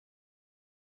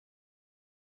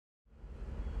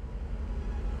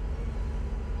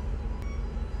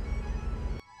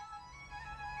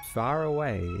Far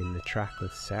away in the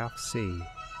trackless South Sea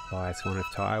lies one of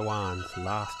Taiwan's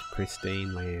last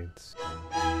pristine lands.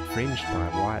 Fringed by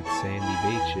white sandy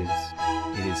beaches,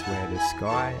 it is where the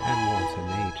sky and water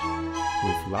meet,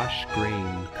 with lush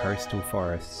green coastal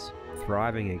forests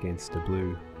thriving against the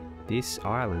blue. This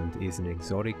island is an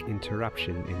exotic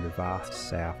interruption in the vast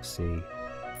South Sea,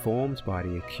 formed by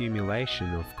the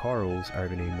accumulation of corals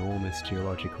over an enormous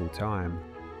geological time,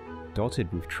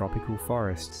 dotted with tropical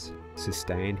forests,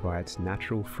 sustained by its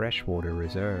natural freshwater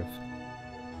reserve.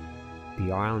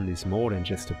 The island is more than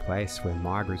just a place where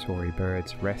migratory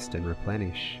birds rest and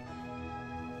replenish.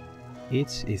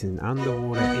 It is an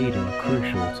underwater Eden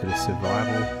crucial to the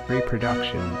survival,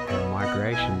 reproduction and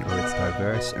migration of its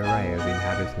diverse array of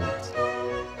inhabitants.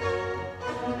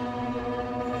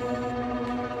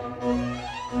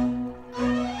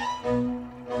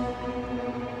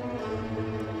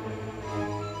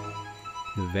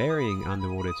 The varying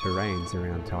underwater terrains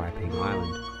around Taiping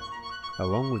Island,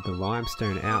 along with the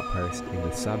limestone outpost in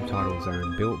the subtidal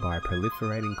zone built by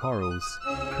proliferating corals,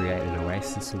 create an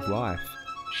oasis of life,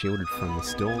 shielded from the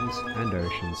storms and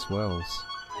ocean swells.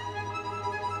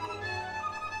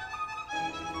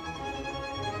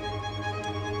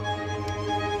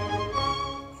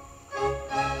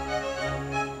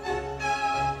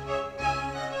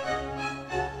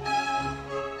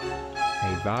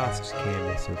 A vast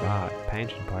canvas of art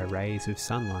painted by rays of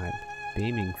sunlight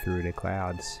beaming through the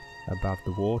clouds. Above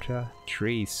the water,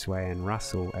 trees sway and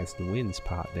rustle as the winds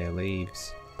part their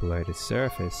leaves. Below the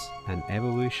surface, an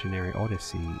evolutionary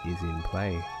odyssey is in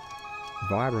play.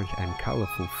 Vibrant and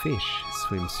colourful fish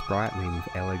swim sprightly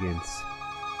with elegance,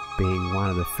 being one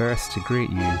of the first to greet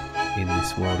you in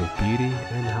this world of beauty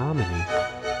and harmony.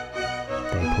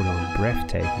 They put on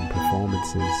breathtaking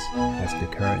performances as the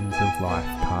curtains of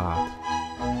life part.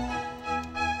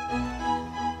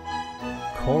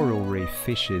 Coral reef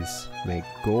fishes make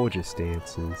gorgeous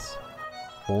dances,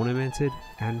 ornamented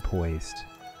and poised.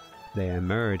 They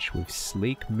emerge with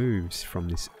sleek moves from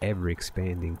this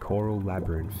ever-expanding coral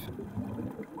labyrinth.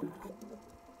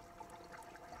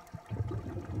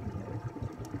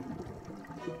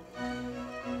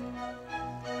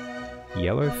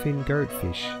 Yellowfin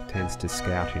goatfish tends to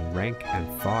scout in rank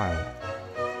and file,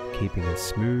 keeping a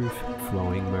smooth,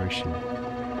 flowing motion.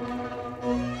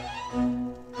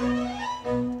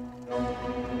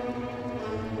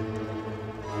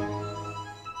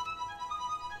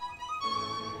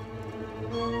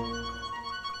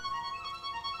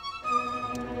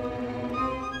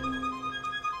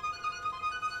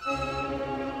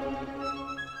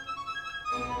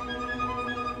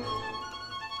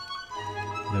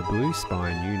 The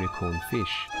blue-spine unicorn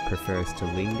fish prefers to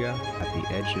linger at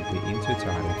the edge of the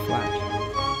intertidal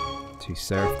flat, to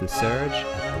surf the surge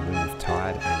at the whim of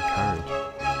tide and current.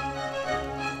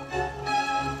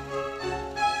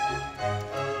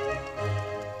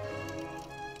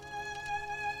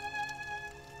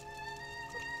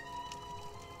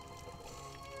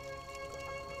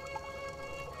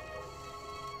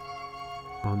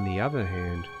 On the other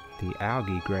hand, the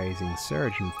algae-grazing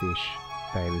surgeonfish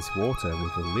favours water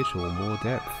with a little more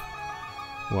depth,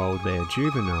 while their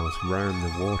juveniles roam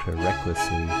the water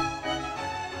recklessly.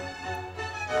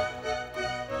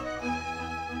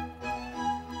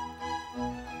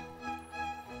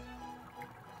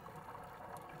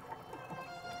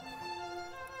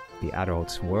 The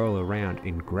adults whirl around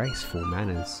in graceful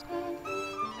manners.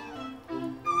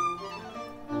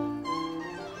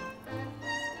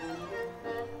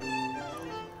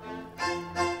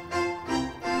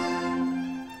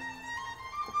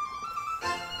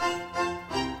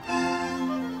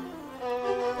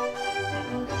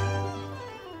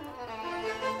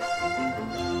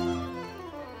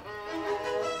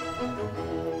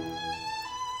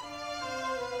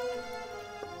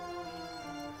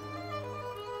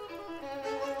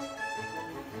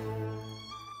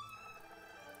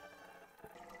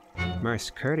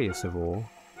 Most courteous of all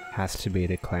has to be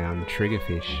the clown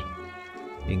triggerfish.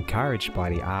 Encouraged by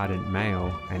the ardent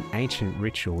male, an ancient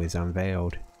ritual is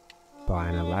unveiled by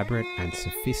an elaborate and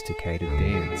sophisticated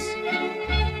dance.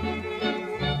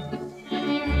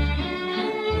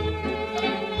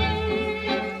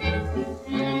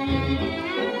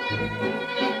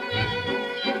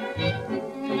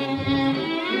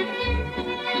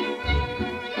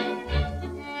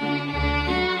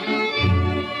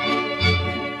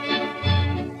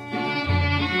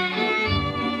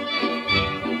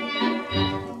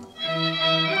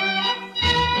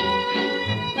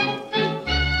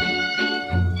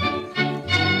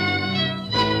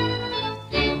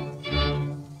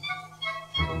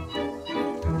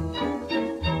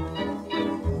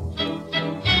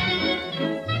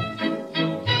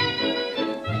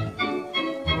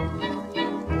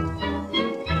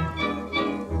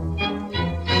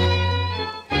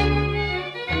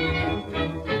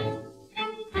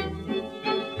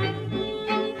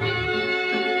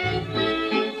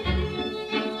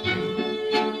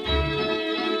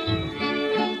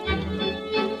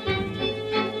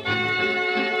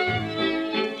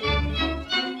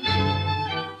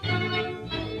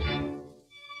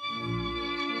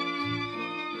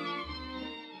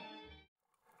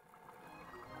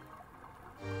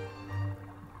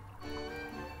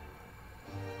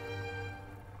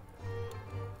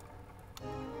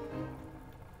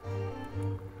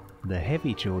 The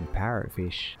heavy-jawed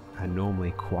parrotfish are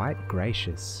normally quite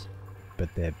gracious,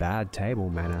 but their bad table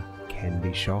manner can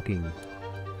be shocking,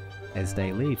 as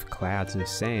they leave clouds of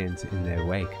sand in their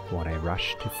wake while they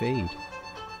rush to feed.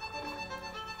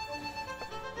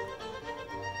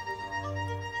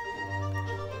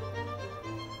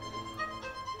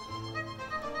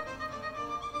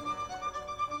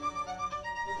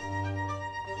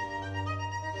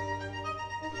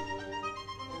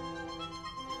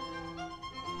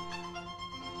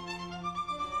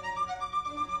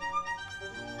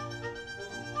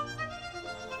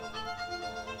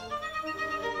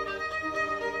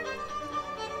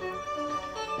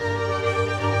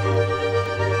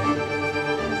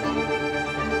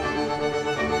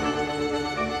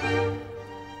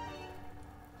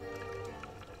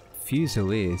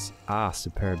 Fusiliers are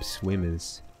superb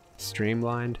swimmers,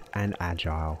 streamlined and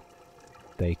agile.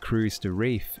 They cruise the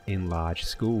reef in large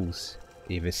schools,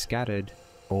 either scattered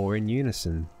or in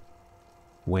unison.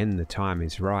 When the time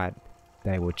is right,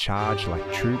 they will charge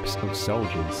like troops of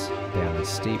soldiers down the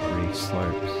steep reef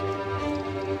slopes.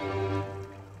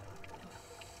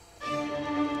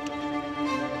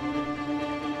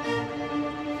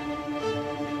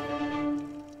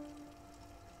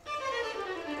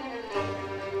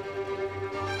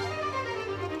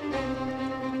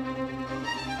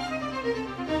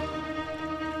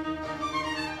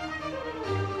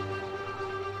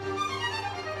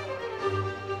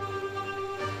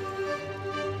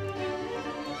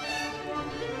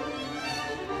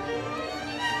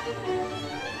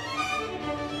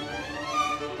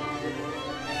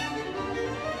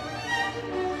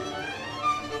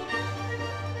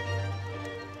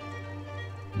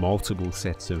 Multiple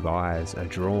sets of eyes are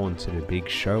drawn to the big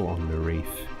show on the reef.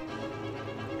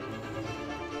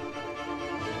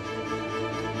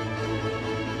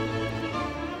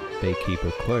 They keep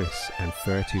a close and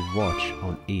furtive watch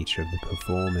on each of the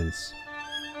performers.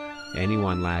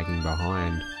 Anyone lagging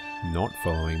behind, not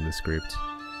following the script,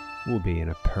 will be in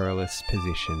a perilous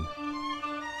position.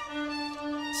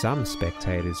 Some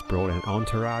spectators brought an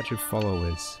entourage of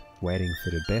followers, waiting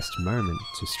for the best moment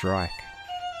to strike.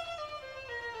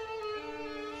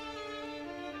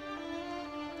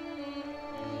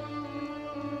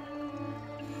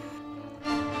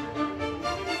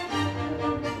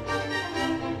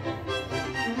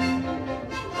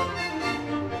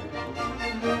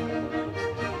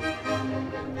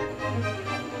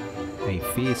 A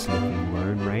fierce-looking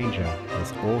Lone Ranger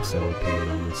has also appeared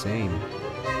on the scene.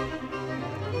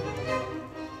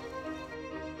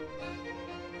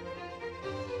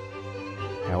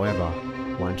 However,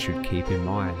 one should keep in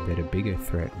mind that a bigger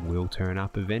threat will turn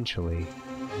up eventually.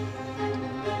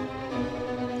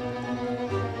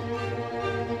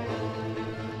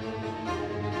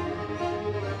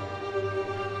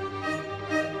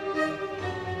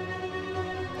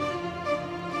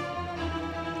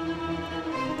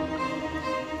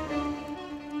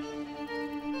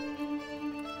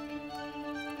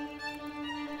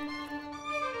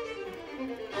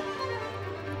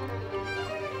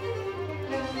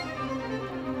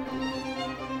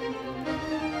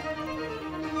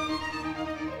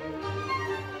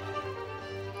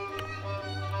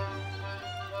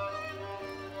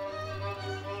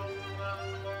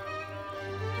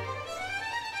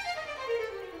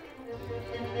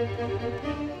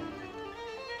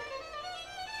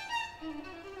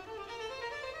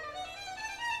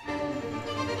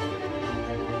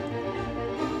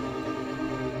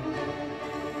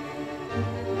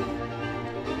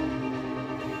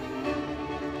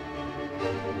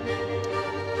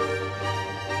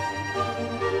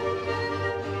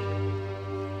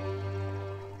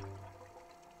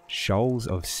 Shoals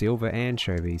of silver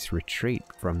anchovies retreat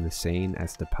from the scene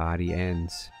as the party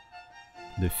ends.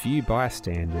 The few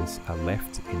bystanders are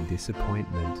left in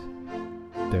disappointment.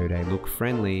 Though they look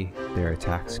friendly, their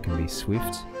attacks can be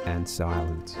swift and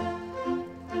silent.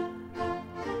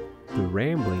 The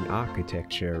rambling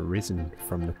architecture risen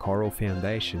from the coral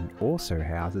foundation also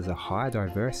houses a high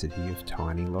diversity of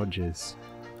tiny lodges.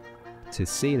 To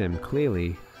see them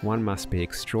clearly, one must be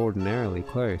extraordinarily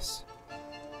close.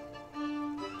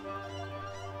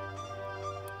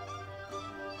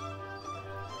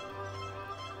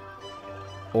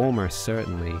 Almost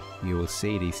certainly, you will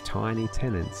see these tiny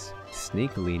tenants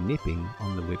sneakily nipping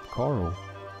on the whipped coral.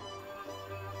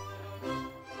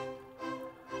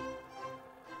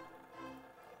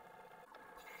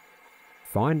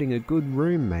 Finding a good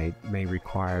roommate may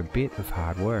require a bit of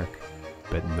hard work,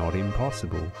 but not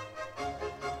impossible.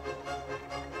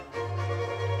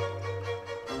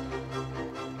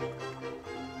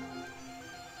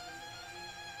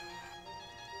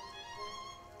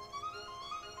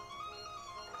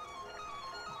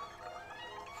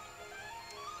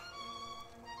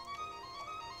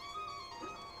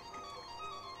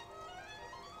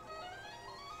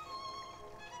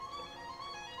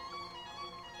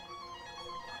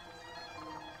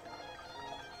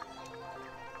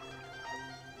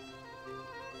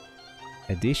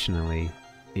 Additionally,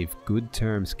 if good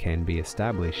terms can be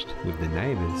established with the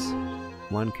neighbours,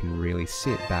 one can really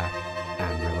sit back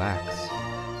and relax.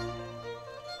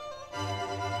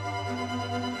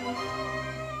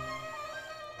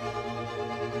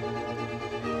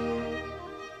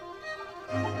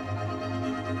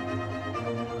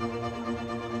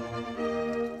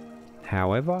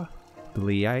 However, the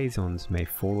liaisons may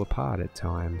fall apart at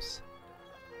times.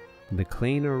 The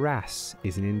cleaner wrasse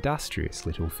is an industrious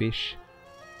little fish,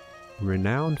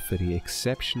 renowned for the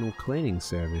exceptional cleaning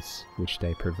service which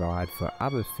they provide for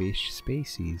other fish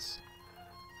species.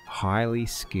 Highly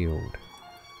skilled.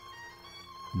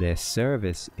 Their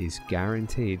service is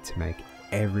guaranteed to make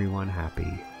everyone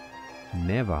happy.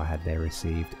 Never had they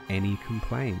received any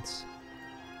complaints.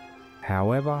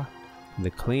 However, the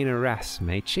cleaner wrasse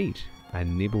may cheat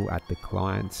and nibble at the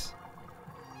clients.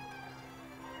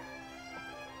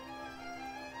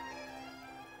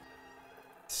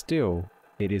 Still,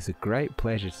 it is a great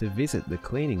pleasure to visit the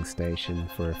cleaning station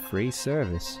for a free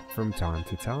service from time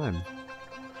to time.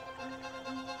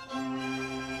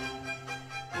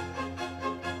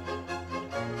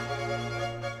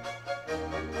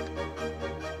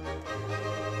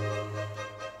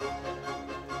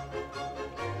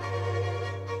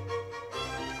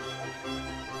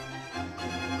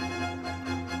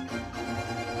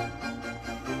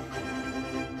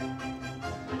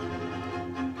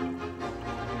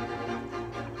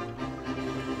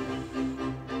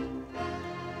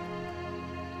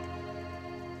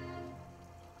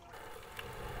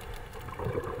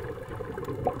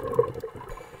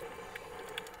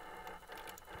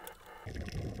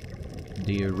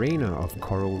 The arena of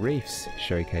coral reefs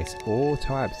showcase all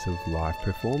types of live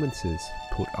performances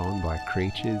put on by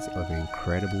creatures of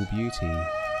incredible beauty.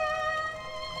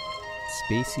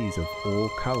 Species of all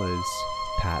colours,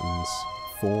 patterns,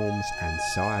 forms and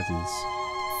sizes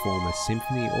form a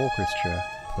symphony orchestra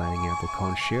playing out the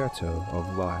concerto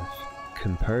of life,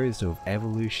 composed of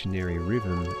evolutionary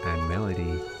rhythm and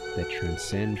melody that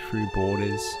transcend through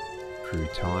borders, through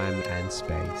time and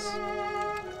space.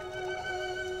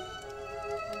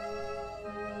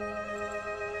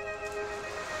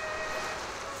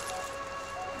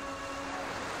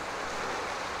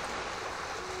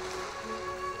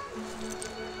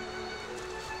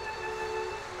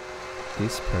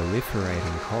 This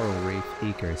proliferating coral reef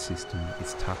ecosystem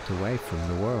is tucked away from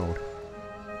the world,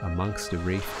 amongst the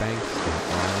reef banks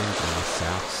and islands in the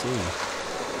South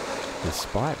Sea.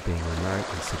 Despite being remote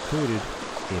and secluded,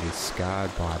 it is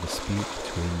scarred by a dispute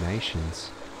between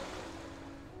nations.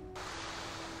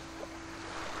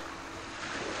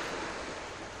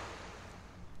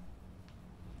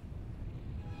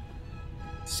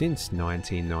 Since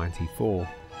 1994,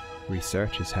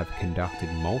 researchers have conducted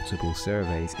multiple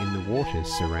surveys in the waters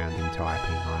surrounding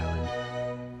Taiping Island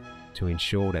to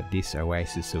ensure that this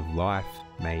oasis of life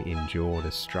may endure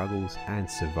the struggles and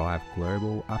survive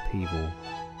global upheaval.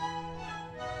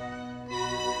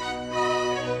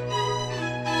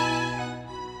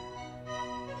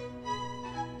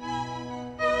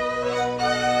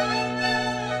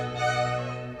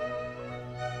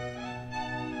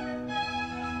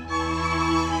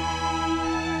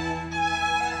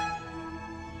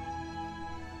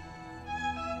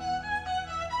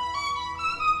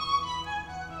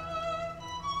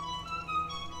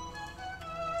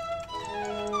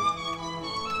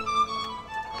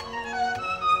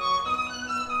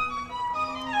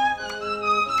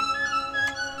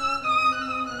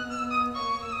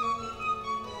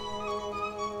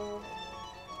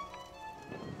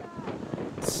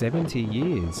 "70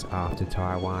 years after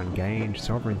Taiwan gained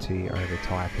sovereignty over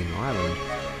Taiping Island,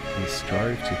 we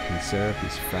strove to conserve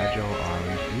this fragile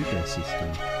island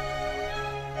ecosystem.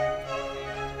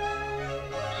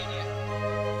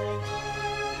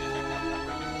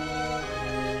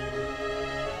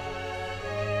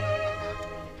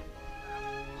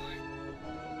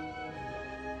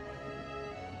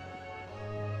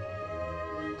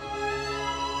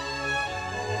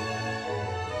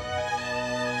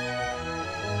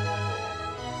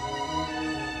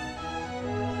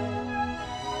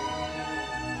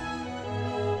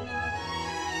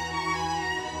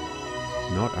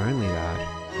 Not only that,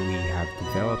 we have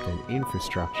developed an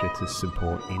infrastructure to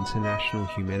support international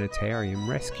humanitarian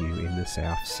rescue in the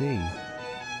South Sea.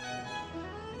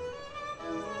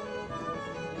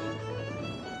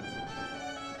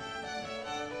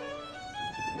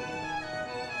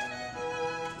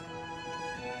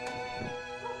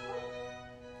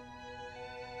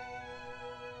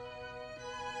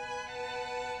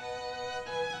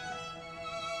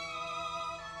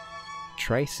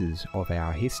 Traces of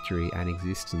our history and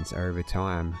existence over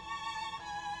time.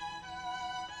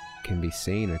 can be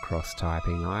seen across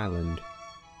Taiping Island,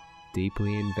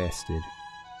 deeply invested.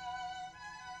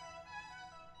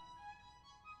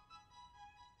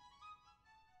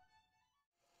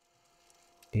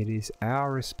 It is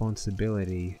our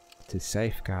responsibility to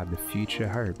safeguard the future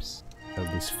hopes of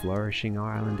this flourishing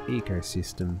island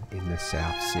ecosystem in the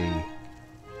South Sea.